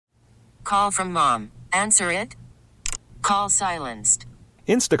Call from mom. Answer it. Call silenced.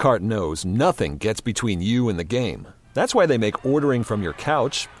 Instacart knows nothing gets between you and the game. That's why they make ordering from your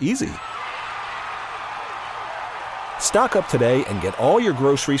couch easy. Stock up today and get all your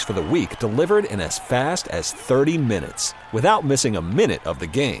groceries for the week delivered in as fast as 30 minutes without missing a minute of the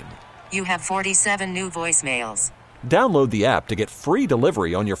game. You have 47 new voicemails. Download the app to get free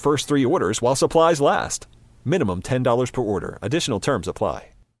delivery on your first 3 orders while supplies last. Minimum $10 per order. Additional terms apply.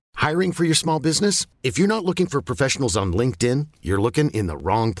 Hiring for your small business? If you're not looking for professionals on LinkedIn, you're looking in the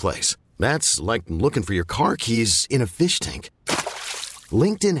wrong place. That's like looking for your car keys in a fish tank.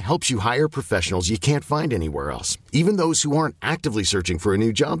 LinkedIn helps you hire professionals you can't find anywhere else, even those who aren't actively searching for a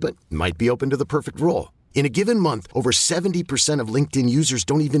new job but might be open to the perfect role. In a given month, over 70% of LinkedIn users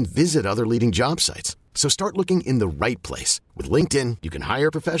don't even visit other leading job sites. So start looking in the right place. With LinkedIn, you can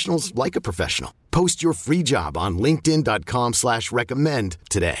hire professionals like a professional. Post your free job on linkedin.com/recommend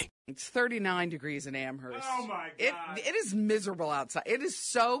today. It's 39 degrees in Amherst. Oh, my God. It is miserable outside. It is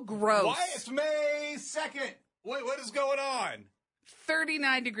so gross. Why? It's May 2nd. What is going on?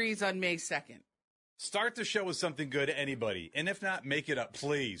 39 degrees on May 2nd. Start the show with something good to anybody. And if not, make it up,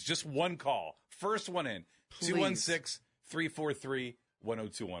 please. Just one call. First one in.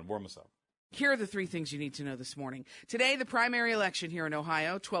 216-343-1021. Warm us up. Here are the 3 things you need to know this morning. Today, the primary election here in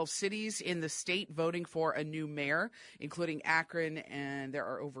Ohio, 12 cities in the state voting for a new mayor, including Akron, and there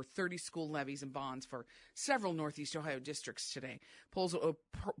are over 30 school levies and bonds for several Northeast Ohio districts today. Polls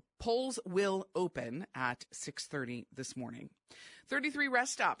will open at 6:30 this morning. 33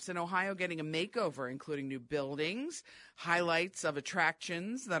 rest stops in Ohio getting a makeover, including new buildings, highlights of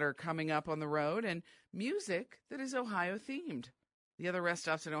attractions that are coming up on the road, and music that is Ohio-themed. The other rest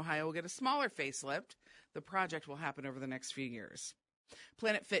stops in Ohio will get a smaller facelift. The project will happen over the next few years.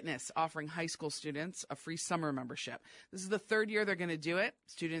 Planet Fitness offering high school students a free summer membership. This is the 3rd year they're going to do it.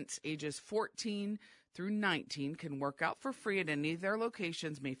 Students ages 14 through 19 can work out for free at any of their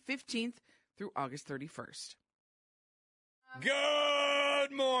locations May 15th through August 31st.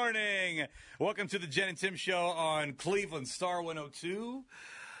 Good morning. Welcome to the Jen and Tim Show on Cleveland Star 102.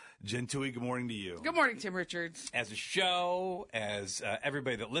 Jen Tui, good morning to you. Good morning, Tim Richards. As a show, as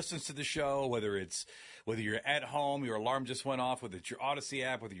everybody that listens to the show, whether you're at home, your alarm just went off, whether it's your Odyssey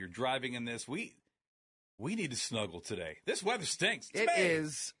app, whether you're driving in this, we need to snuggle today. This weather stinks. It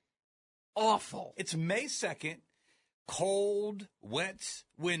is awful. It's May 2nd, cold, wet,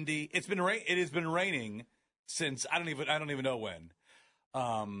 windy. It has been raining since I don't even know when.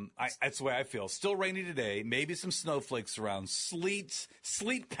 That's the way I feel. Still rainy today. Maybe some snowflakes around. Sleet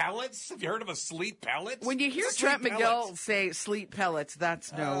pellets. Have you heard of a sleet pellet? When you hear Trent McGill say sleet pellets,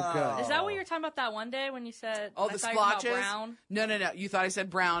 that's no good. Is that what you were talking about that one day when you said? Oh, the splotches. Brown? No. You thought I said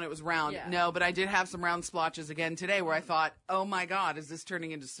brown. It was round. Yeah. No, but I did have some round splotches again today where I thought, oh my God, is this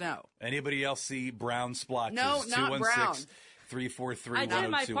turning into snow? Anybody else see brown splotches? No, not brown. 343. I did in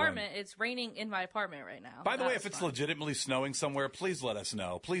my apartment. It's raining in my apartment right now. By the way, if it's legitimately snowing somewhere, please let us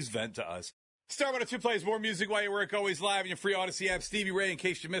know. Please vent to us. Star 102 plays more music while you work, always live in your free Odyssey app. Stevie Ray, in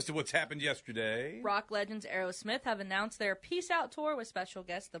case you missed it, what's happened yesterday? Rock legends Aerosmith have announced their Peace Out tour with special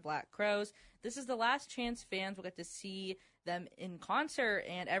guests, the Black Crowes. This is the last chance fans will get to see them in concert,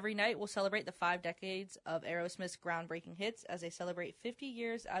 and every night will celebrate the 5 decades of Aerosmith's groundbreaking hits as they celebrate 50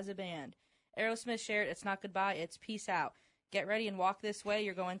 years as a band. Aerosmith shared, "It's not goodbye, it's peace out. Get ready and walk this way.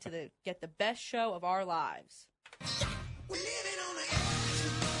 You're going to get the best show of our lives."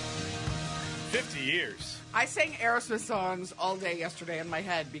 50 years. I sang Aerosmith songs all day yesterday in my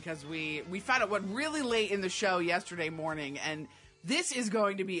head because we found out what really late in the show yesterday morning, and this is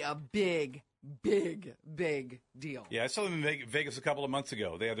going to be a big deal. Yeah, I saw them in Vegas a couple of months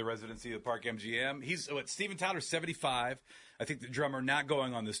ago. They had the residency of the Park MGM. Steven Tyler's 75. I think the drummer not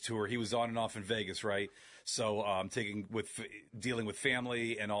going on this tour. He was on and off in Vegas, right? So dealing with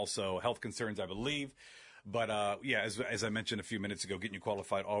family and also health concerns, I believe. But, as I mentioned a few minutes ago, getting you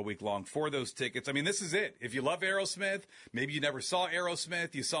qualified all week long for those tickets. I mean, this is it. If you love Aerosmith, maybe you never saw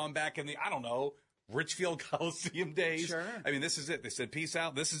Aerosmith. You saw him back in the, Richfield Coliseum days. Sure. I mean, this is it. They said, peace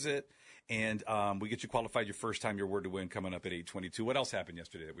out. This is it. And we get you qualified your first time, your word to win, coming up at 8:22. What else happened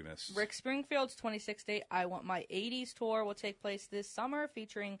yesterday that we missed? Rick Springfield's 26th date I Want My 80s tour will take place this summer,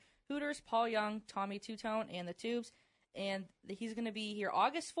 featuring Hooters, Paul Young, Tommy Two-Tone, and the Tubes. And he's going to be here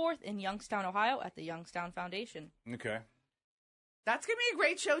August 4th in Youngstown, Ohio at the Youngstown Foundation. Okay. That's going to be a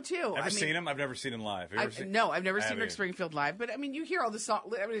great show, too. Ever seen him? I've never seen him live. No, I've never seen Rick Springfield live. But, you hear all the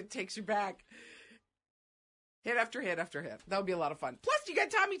songs. It takes you back. Hit after hit after hit. That would be a lot of fun. Plus, you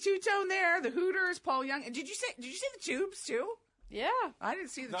got Tommy Two-Tone there, the Hooters, Paul Young. And did you say the Tubes, too? Yeah. I didn't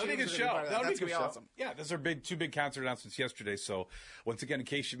see the That'll be a good Tunes show. are gonna be part of that. That'll be a That's good going to be show. awesome. Yeah, those are two big concert announcements yesterday. So once again, in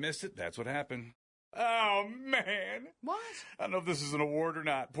case you missed it, that's what happened. Oh, man. What? I don't know if this is an award or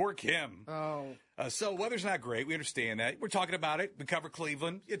not. Poor Kim. Oh. So weather's not great. We understand that. We're talking about it. We cover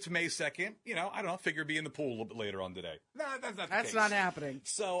Cleveland. It's May 2nd. You know, I don't know. Figure be in the pool a little bit later on today. No, that's not the That's case. not happening.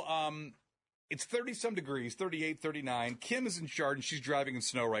 So, it's 30-some degrees, 38, 39. Kim is in Chardon. She's driving in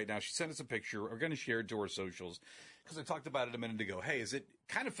snow right now. She sent us a picture. We're going to share it to our socials because I talked about it a minute ago. Hey, is it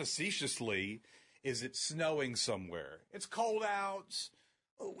kind of facetiously, is it snowing somewhere? It's cold out.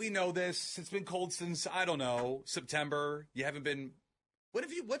 We know this. It's been cold since, I don't know, September. You haven't been,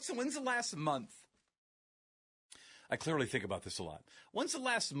 when's the last month? I clearly think about this a lot. When's the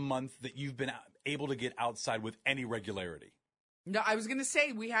last month that you've been able to get outside with any regularity? No, I was going to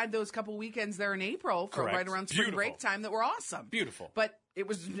say we had those couple weekends there in April for Correct. right around spring Beautiful. break time that were awesome. Beautiful. But it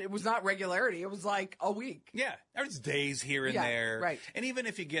was not regularity. It was like a week. Yeah, there's days here and Yeah, there. right. And even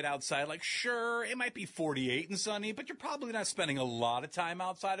if you get outside, like, sure, it might be 48 and sunny, but you're probably not spending a lot of time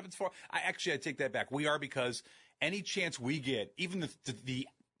outside if it's I take that back. We are, because any chance we get, even the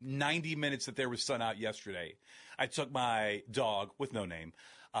 90 minutes that there was sun out yesterday, I took my dog, with no name,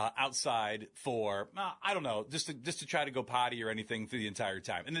 outside for, I don't know, just to try to go potty or anything through the entire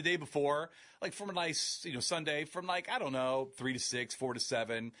time. And the day before, like from a nice, Sunday, from like, I don't know, 3 to 6, 4 to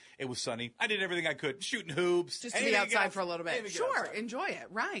 7, it was sunny. I did everything I could, shooting hoops. Just to be outside for a little bit. Sure, enjoy it.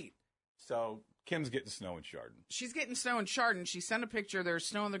 Right. So Kim's getting snow in Chardon. She's getting snow in Chardon. She sent a picture. There's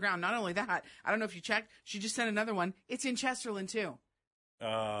snow on the ground. Not only that, I don't know if you checked, she just sent another one. It's in Chesterland, too.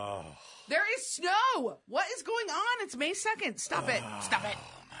 Oh. There is snow. What is going on? It's May 2nd. Stop it. Stop it.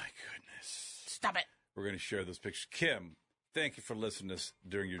 Oh, my goodness. Stop it. We're going to share those pictures. Kim, thank you for listening to us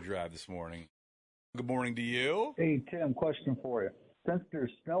during your drive this morning. Good morning to you. Hey, Tim, question for you. Since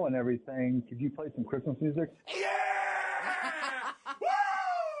there's snow and everything, could you play some Christmas music? Yeah! Woo!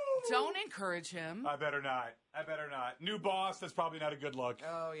 Don't encourage him. I better not. New boss, that's probably not a good look.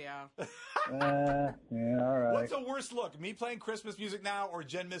 Oh, yeah. Yeah, all right. What's a worse look? Me playing Christmas music now or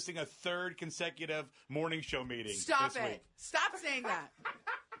Jen missing a third consecutive morning show meeting? Stop this it. week? Stop saying that.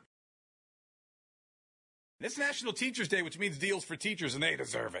 It's National Teachers Day, which means deals for teachers, and they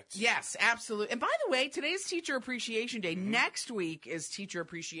deserve it. Yes, absolutely. And by the way, today's Teacher Appreciation Day. Next week is Teacher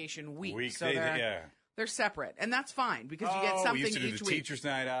Appreciation Week. So they're separate, and that's fine because you get something we used to do each the week. Teachers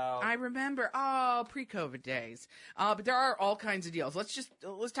Night Out. I remember. Oh, pre-COVID days. But there are all kinds of deals.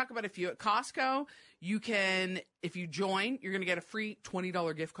 Let's talk about a few. At Costco, you can, if you join, you're going to get a free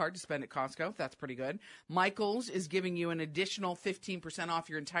 $20 gift card to spend at Costco. That's pretty good. Michael's is giving you an additional 15% off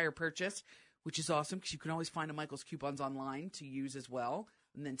your entire purchase, which is awesome because you can always find a Michael's coupons online to use as well,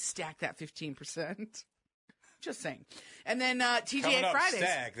 and then stack that 15%. Just saying. And then TGI Fridays.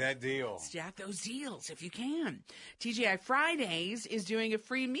 Stack that deal. Stack those deals if you can. TGI Fridays is doing a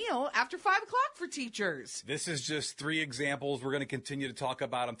free meal after 5 o'clock for teachers. This is just 3 examples. We're going to continue to talk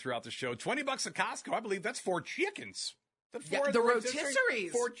about them throughout the show. $20 at Costco. I believe that's 4 chickens. The rotisseries.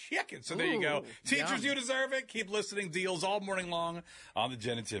 4 chickens. So there you go. Teachers, yum. you deserve it. Keep listening. Deals all morning long on the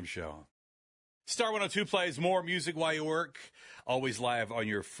Jen and Tim Show. Star 102 plays more music while you work. Always live on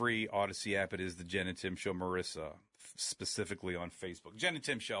your free Odyssey app. It is the Jen and Tim Show. Marissa, specifically on Facebook. Jen and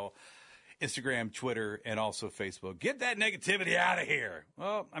Tim Show, Instagram, Twitter, and also Facebook. Get that negativity out of here.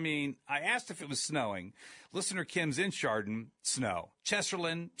 Well, I mean, I asked if it was snowing. Listener Kim's in Chardon, snow.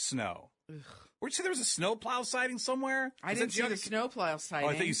 Chesterland, snow. Where'd you say there was a snowplow sighting somewhere? I didn't see the snowplow sighting.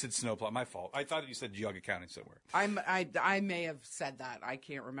 Oh, I thought you said snowplow. My fault. I thought you said Geauga County somewhere. I may have said that. I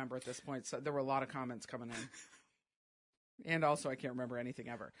can't remember at this point. So there were a lot of comments coming in. And also, I can't remember anything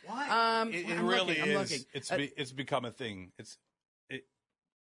ever. Why? It really is. I'm looking. It's become a thing.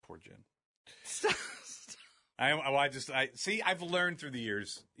 Poor Jen. Stop. I see. I've learned through the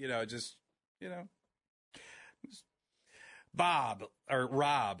years.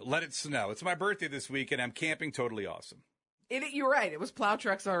 Rob, let it snow. It's my birthday this week, and I'm camping. Totally awesome. You're right. It was plow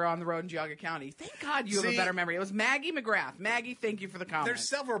trucks that are on the road in Geauga County. Thank God you have a better memory. It was Maggie McGrath. Maggie, thank you for the comment. There's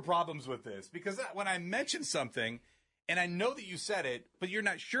several problems with this because when I mention something, and I know that you said it, but you're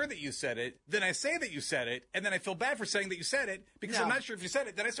not sure that you said it, then I say that you said it, and then I feel bad for saying that you said it because I'm not sure if you said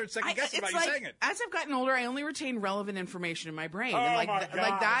it. Then I start second guessing about you saying it. As I've gotten older, I only retain relevant information in my brain. Oh, and my gosh.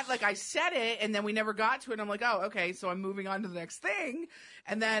 like that, like I said it, and then we never got to it. And I'm like, oh, okay, so I'm moving on to the next thing.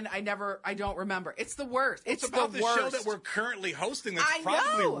 And then I don't remember. It's the worst. It's about the worst. Show that we're currently hosting that's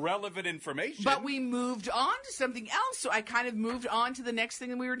probably relevant information. But we moved on to something else, so I kind of moved on to the next thing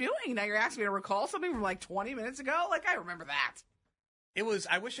that we were doing. Now you're asking me to recall something from like 20 minutes ago? Like, I remember that. It was.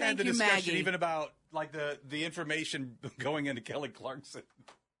 I wish I had the discussion even about like the information going into Kelly Clarkson.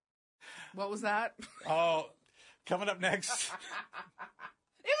 What was that? Oh, Coming up next.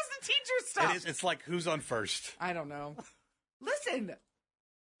 It was the teacher stuff. It is. It's like who's on first. I don't know. Listen,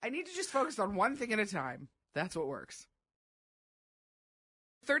 I need to just focus on one thing at a time. That's what works.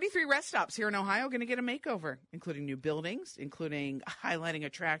 33 rest stops here in Ohio going to get a makeover, including new buildings, including highlighting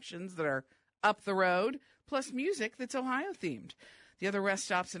attractions that are up the road, plus music that's Ohio-themed. The other rest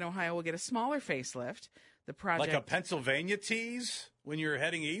stops in Ohio will get a smaller facelift. The project, like a Pennsylvania tease when you're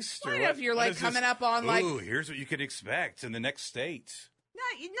heading east? Or if you're like coming up on like... Ooh, here's what you can expect in the next state.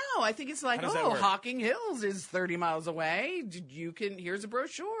 No, I think it's like, Hocking Hills is 30 miles away. Here's a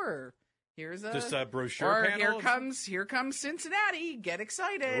brochure. Here's a brochure panel. Here comes Cincinnati. Get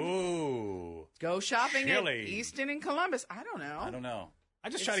excited. Ooh. Go shopping at Easton and Columbus. I don't know. I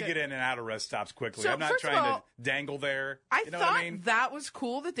just try to get in and out of rest stops quickly. So I'm not trying to dangle there. I thought that was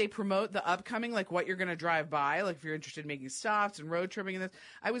cool that they promote the upcoming, like what you're going to drive by, like if you're interested in making stops and road tripping and this.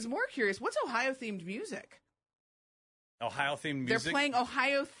 I was more curious, what's Ohio-themed music? Ohio-themed music? They're playing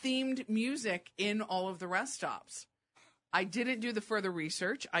Ohio-themed music in all of the rest stops. I didn't do the further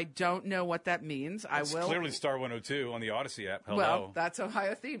research. I don't know what that means. It's clearly Star 102 on the Odyssey app. Hello. Well, that's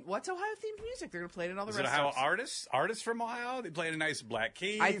Ohio-themed. What's Ohio-themed music? They're going to play it in all the rest stops. Ohio artists from Ohio? They played a nice Black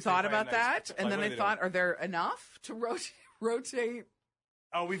Keys. I thought about that, and then I thought, are there enough to rotate?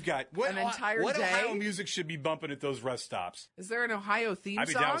 Oh, we've got an entire day. What Ohio music should be bumping at those rest stops? Is there an Ohio theme song? I'd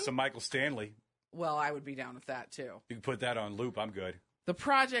be down with some Michael Stanley. Well, I would be down with that too. You can put that on loop. I'm good. The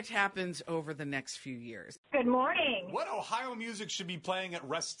project happens over the next few years. Good morning. What Ohio music should be playing at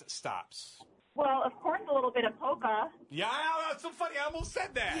rest stops? Well, of course, a little bit of polka. Yeah, that's so funny. I almost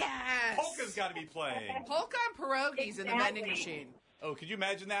said that. Yes. Polka's got to be playing. Polka and pierogies in the vending machine. Oh, could you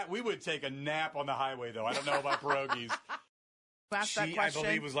imagine that? We would take a nap on the highway, though. I don't know about pierogies. That question? I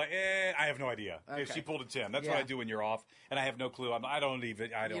believe, was like, I have no idea. Okay. If she pulled a Tim. That's what I do when you're off, and I have no clue. I don't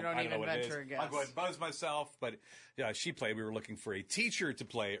know what it is. Guess. I'll go ahead and buzz myself. But she played. We were looking for a teacher to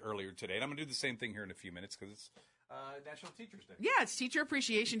play earlier today, and I'm going to do the same thing here in a few minutes because it's National Teachers Day. Yeah, it's Teacher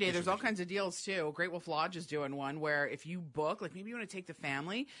Appreciation Day. There's all kinds of deals, too. Great Wolf Lodge is doing one where if you book, like maybe you want to take the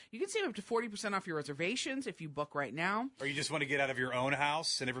family, you can save up to 40% off your reservations if you book right now. Or you just want to get out of your own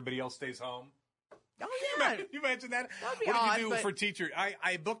house and everybody else stays home. Oh, yeah. Can you imagine that? That'd be what odd, did you do for teacher?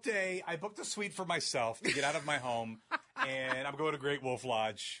 I booked a suite for myself to get out of my home, and I'm going to Great Wolf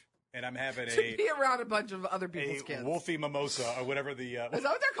Lodge, and I'm having to be around a bunch of other people's kids. Wolfie Mimosa or whatever the is that what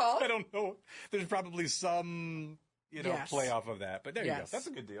they're called? I don't know. There's probably some play off of that, but there you go. That's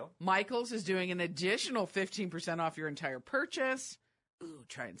a good deal. Michael's is doing an additional 15% off your entire purchase. Ooh,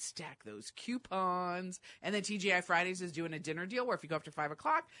 try and stack those coupons. And then TGI Fridays is doing a dinner deal where if you go up to 5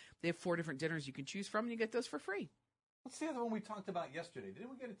 o'clock, they have 4 different dinners you can choose from, and you get those for free. What's the other one we talked about yesterday?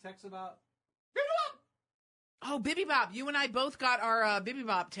 Didn't we get a text about Bibby Bop? Oh, Bibby Bop. You and I both got our Bibby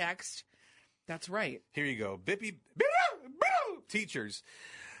Bop text. That's right. Here you go. Bibby teachers.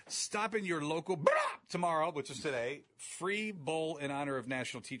 Stop in your local tomorrow, which is today. Free bowl in honor of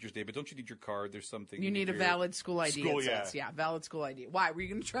National Teachers Day. But don't you need your card? There's something. You need a valid school ID. Yeah, valid school ID. Why? Were you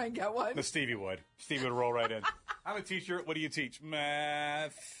going to try and get one? No, Stevie would. Stevie would roll right in. I'm a teacher. What do you teach?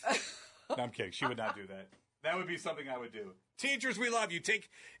 Math. No, I'm kidding. She would not do that. That would be something I would do. Teachers, we love you.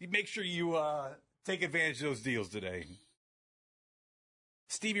 Make sure you take advantage of those deals today.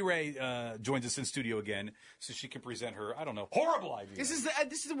 Stevie Ray joins us in studio again so she can present her, horrible idea.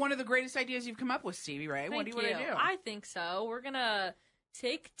 This is one of the greatest ideas you've come up with, Stevie Ray. What do you want to do? I think so. We're going to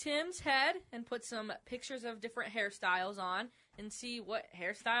take Tim's head and put some pictures of different hairstyles on and see what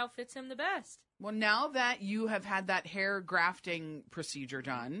hairstyle fits him the best. Well, now that you have had that hair grafting procedure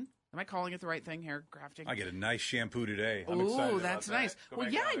done, am I calling it the right thing, hair grafting? I get a nice shampoo today. I'm excited. Ooh, that's nice. Well,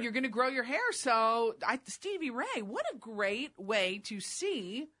 you're going to grow your hair. So, Stevie Ray, what a great way to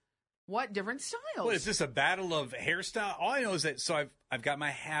see what different styles. Well, is this a battle of hairstyle? All I know is that I've got my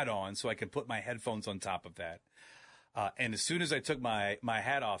hat on, so I can put my headphones on top of that. And as soon as I took my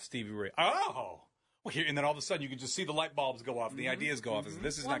hat off, Stevie Ray, well, here, and then all of a sudden you can just see the light bulbs go off and the ideas go off.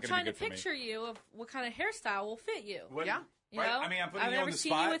 This is not going to be good for me. I'm trying to picture you of what kind of hairstyle will fit you. Yeah. You know? I mean, I'm putting I've you on never the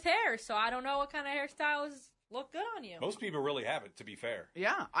seen spot. you with hair, so I don't know what kind of hairstyles look good on you. Most people really have it, to be fair.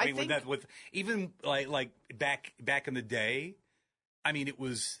 Yeah, I mean, with even like back in the day, I mean, it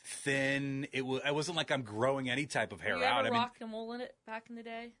was thin. It wasn't like I'm growing any type of hair out. You ever rock a mullet back in the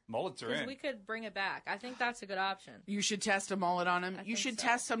day? Mullets are in. We could bring it back. I think that's a good option. You should test a mullet on him. You should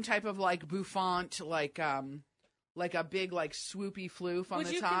test some type of like bouffant, like a big like swoopy floof on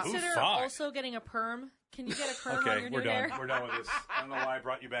the top. Would you consider also getting a perm? Can you get a perm on your new hair? Okay, we're done with this. I don't know why I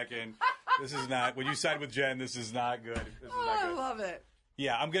brought you back in. This is not, when you side with Jen, this is not good. I love it.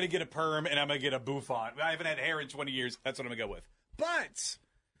 Yeah, I'm going to get a perm and I'm going to get a bouffant. I haven't had hair in 20 years. That's what I'm going to go with. But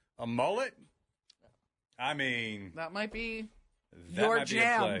a mullet? I mean, That might be that your might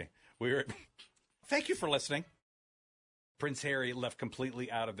jam. be a play. Thank you for listening. Prince Harry left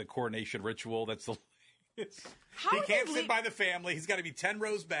completely out of the coronation ritual. That's the. How He did can't they sit leave- by the family. He's got to be 10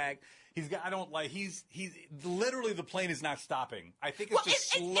 rows back. He's literally the plane is not stopping. I think it's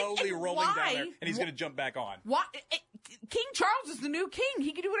just slowly rolling down there, and he's going to jump back on. Why? King Charles is the new king.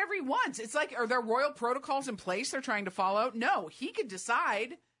 He can do whatever he wants. It's like, are there royal protocols in place they're trying to follow? No, he could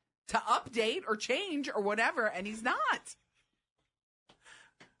decide to update or change or whatever, and he's not.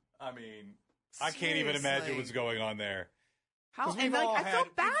 I mean, I can't even imagine what's going on there. How? 'Cause And we've like, all I feel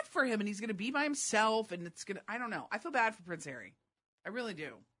had- bad for him, and he's going to be by himself, and it's going to. I don't know. I feel bad for Prince Harry. I really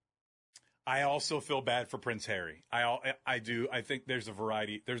do. I also feel bad for Prince Harry. I do. I think there's a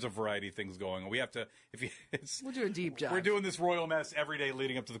variety. There's a variety of things going on. We have to. We'll do a deep dive. We're doing this royal mess every day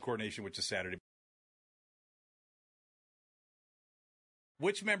leading up to the coronation, which is Saturday.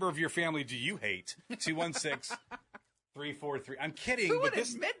 Which member of your family do you hate? 216-343. I'm kidding. Who but would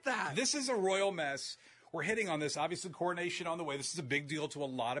admit that? This is a royal mess. We're hitting on this. Obviously, coronation on the way. This is a big deal to a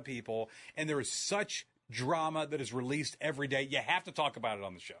lot of people. And there is such drama that is released every day. You have to talk about it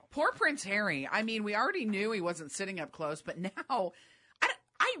on the show. Poor Prince Harry. I mean, we already knew he wasn't sitting up close, but now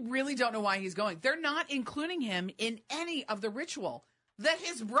I really don't know why he's going. They're not including him in any of the ritual that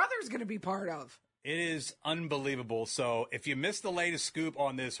his brother's going to be part of. It is unbelievable. So if you missed the latest scoop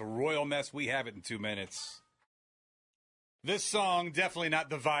on this royal mess, we have it in 2 minutes. This song, definitely not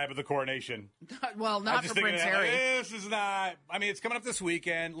the vibe of the coronation. Well, not for Prince Harry. This is not. I mean, it's coming up this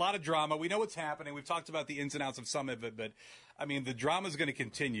weekend. A lot of drama. We know what's happening. We've talked about the ins and outs of some of it, but I mean, the drama is going to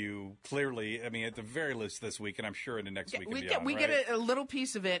continue. Clearly, I mean, at the very least this week, and I'm sure in the next week and beyond. We get a little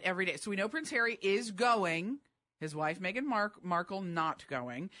piece of it every day. So we know Prince Harry is going. His wife Meghan Markle not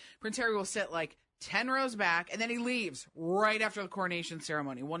going. Prince Harry will sit like 10 rows back, and then he leaves right after the coronation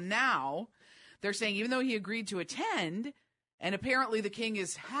ceremony. Well, now they're saying even though he agreed to attend. And apparently the king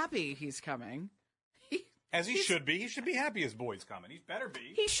is happy he's coming. As he should be. He should be happy his boy's coming. He better be.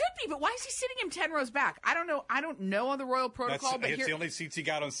 He should be, but why is he sitting him 10 rows back? I don't know. I don't know on the royal protocol. It's the only seats he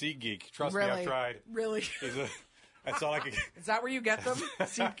got on SeatGeek. Trust me, I've tried. Really? That's all I could. Is that where you get them?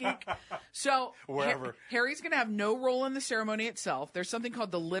 SeatGeek? So wherever. Harry's going to have no role in the ceremony itself. There's something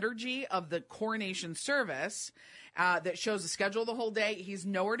called the liturgy of the coronation service that shows the schedule of the whole day. He's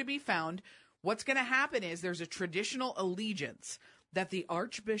nowhere to be found. What's going to happen is there's a traditional allegiance that the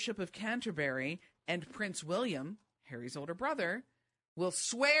Archbishop of Canterbury and Prince William, Harry's older brother, will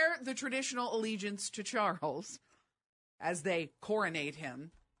swear the traditional allegiance to Charles as they coronate him.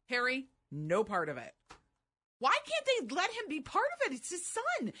 Harry, no part of it. Why can't they let him be part of it? It's his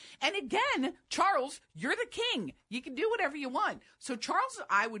son. And again, Charles, you're the king. You can do whatever you want. So Charles,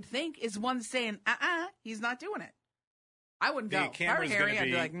 I would think, is one saying, he's not doing it. I wouldn't go. If I were Harry, I'd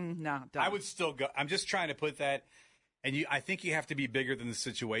be like, no, don't. I would still go. I'm just trying to put that, and I think you have to be bigger than the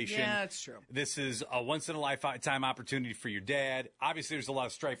situation. Yeah, that's true. This is a once-in-a-lifetime opportunity for your dad. Obviously, there's a lot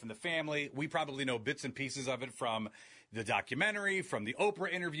of strife in the family. We probably know bits and pieces of it from the documentary, from the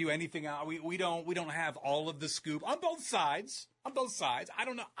Oprah interview, anything. We don't have all of the scoop on both sides. On both sides. I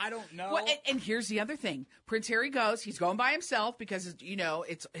don't know. Well, and here's the other thing. Prince Harry goes. He's going by himself because,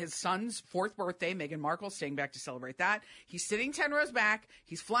 it's his son's 4th birthday. Meghan Markle's staying back to celebrate that. He's sitting 10 rows back.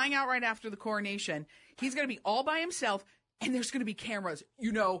 He's flying out right after the coronation. He's going to be all by himself, and there's going to be cameras.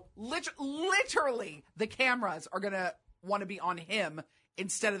 Literally, the cameras are going to want to be on him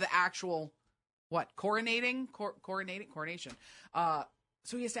instead of the actual, coronation. So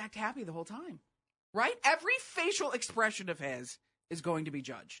he has to act happy the whole time. Right? Every facial expression of his is going to be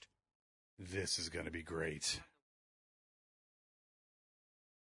judged. This is going to be great.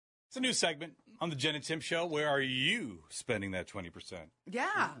 It's a new segment on the Jen and Tim Show. Where are you spending that 20%? Yeah,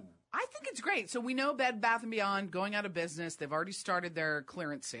 I think it's great. So we know Bed Bath & Beyond going out of business. They've already started their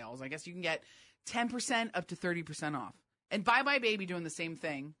clearance sales. I guess you can get 10% up to 30% off. And Bye Bye Baby doing the same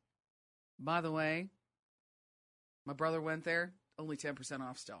thing. By the way, my brother went there. Only 10%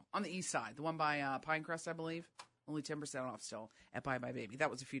 off still. On the east side. The one by Pinecrest, I believe. Only 10% off still at Bye Bye Baby. That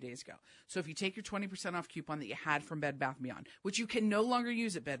was a few days ago. So if you take your 20% off coupon that you had from Bed Bath & Beyond, which you can no longer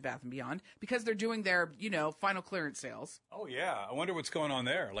use at Bed Bath & Beyond because they're doing their, final clearance sales. Oh, yeah. I wonder what's going on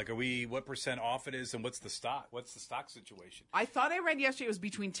there. Like, what percent off it is and what's the stock? What's the stock situation? I thought I read yesterday it was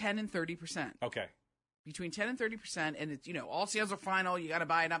between 10 and 30%. Okay. Between 10 and 30%. And it's, all sales are final. You got to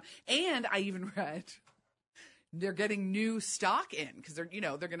buy it up. And I even read they're getting new stock in because they're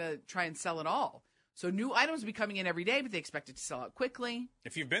going to try and sell it all. So new items will be coming in every day, but they expect it to sell out quickly.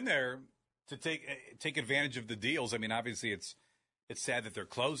 If you've been there to take advantage of the deals, I mean, obviously it's it's sad that they're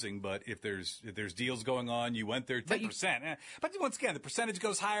closing, but if there's deals going on, you went there 10%. But once again, the percentage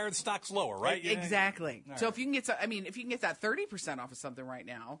goes higher, the stock's lower, right? Exactly. All So right. if you can get that 30% off of something right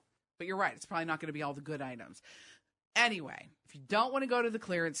now, but you're right, it's probably not going to be all the good items. Anyway, if you don't want to go to the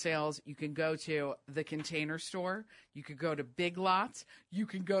clearance sales, you can go to the Container Store. You could go to Big Lots. You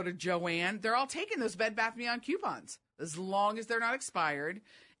can go to Joann. They're all taking those Bed Bath & Beyond coupons as long as they're not expired.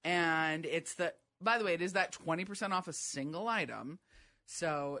 And by the way, it is that 20% off a single item.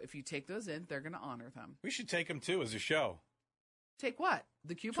 So if you take those in, they're going to honor them. We should take them, too, as a show. Take what?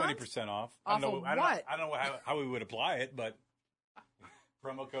 The coupons? 20% off. Off of what? I don't know how we would apply it, but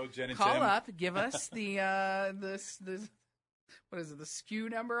promo code Jen and Call Tim. up, give us the what is it, the SKU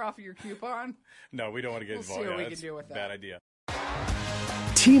number off of your coupon? No, we don't want to get We'll see involved. what we That's can do with that. Bad idea.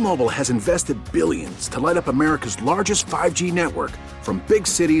 T-Mobile has invested billions to light up America's largest 5G network, from big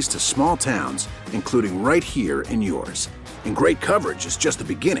cities to small towns, including right here in yours. And great coverage is just the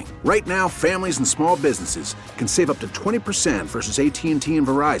beginning. Right now, families and small businesses can save up to 20% versus AT&T and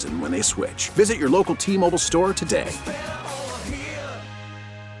Verizon when they switch. Visit your local T-Mobile store today.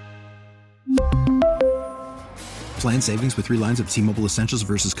 Plan savings with 3 lines of T-Mobile Essentials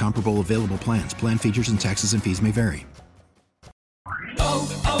versus comparable available plans. Plan features and taxes and fees may vary.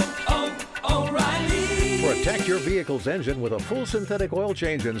 Protect your vehicle's engine with a full synthetic oil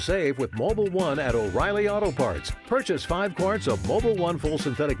change and save with Mobile One at O'Reilly Auto Parts. Purchase 5 quarts of Mobile One full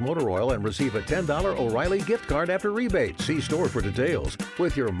synthetic motor oil and receive a $10 O'Reilly gift card after rebate. See store for details.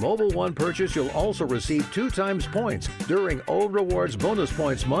 With your Mobile One purchase, you'll also receive 2 times points during O Rewards Bonus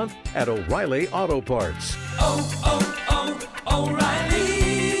Points Month at O'Reilly Auto Parts. O'Reilly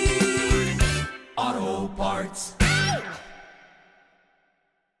Auto Parts.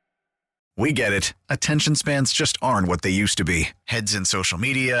 We get it. Attention spans just aren't what they used to be. Heads in social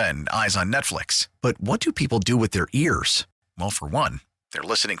media and eyes on Netflix. But what do people do with their ears? Well, for one, they're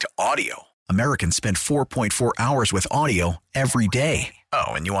listening to audio. Americans spend 4.4 hours with audio every day. Oh,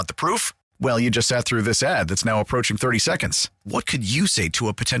 and you want the proof? Well, you just sat through this ad that's now approaching 30 seconds. What could you say to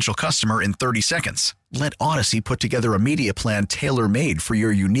a potential customer in 30 seconds? Let Odyssey put together a media plan tailor-made for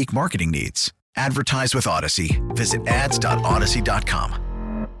your unique marketing needs. Advertise with Odyssey. Visit ads.odyssey.com.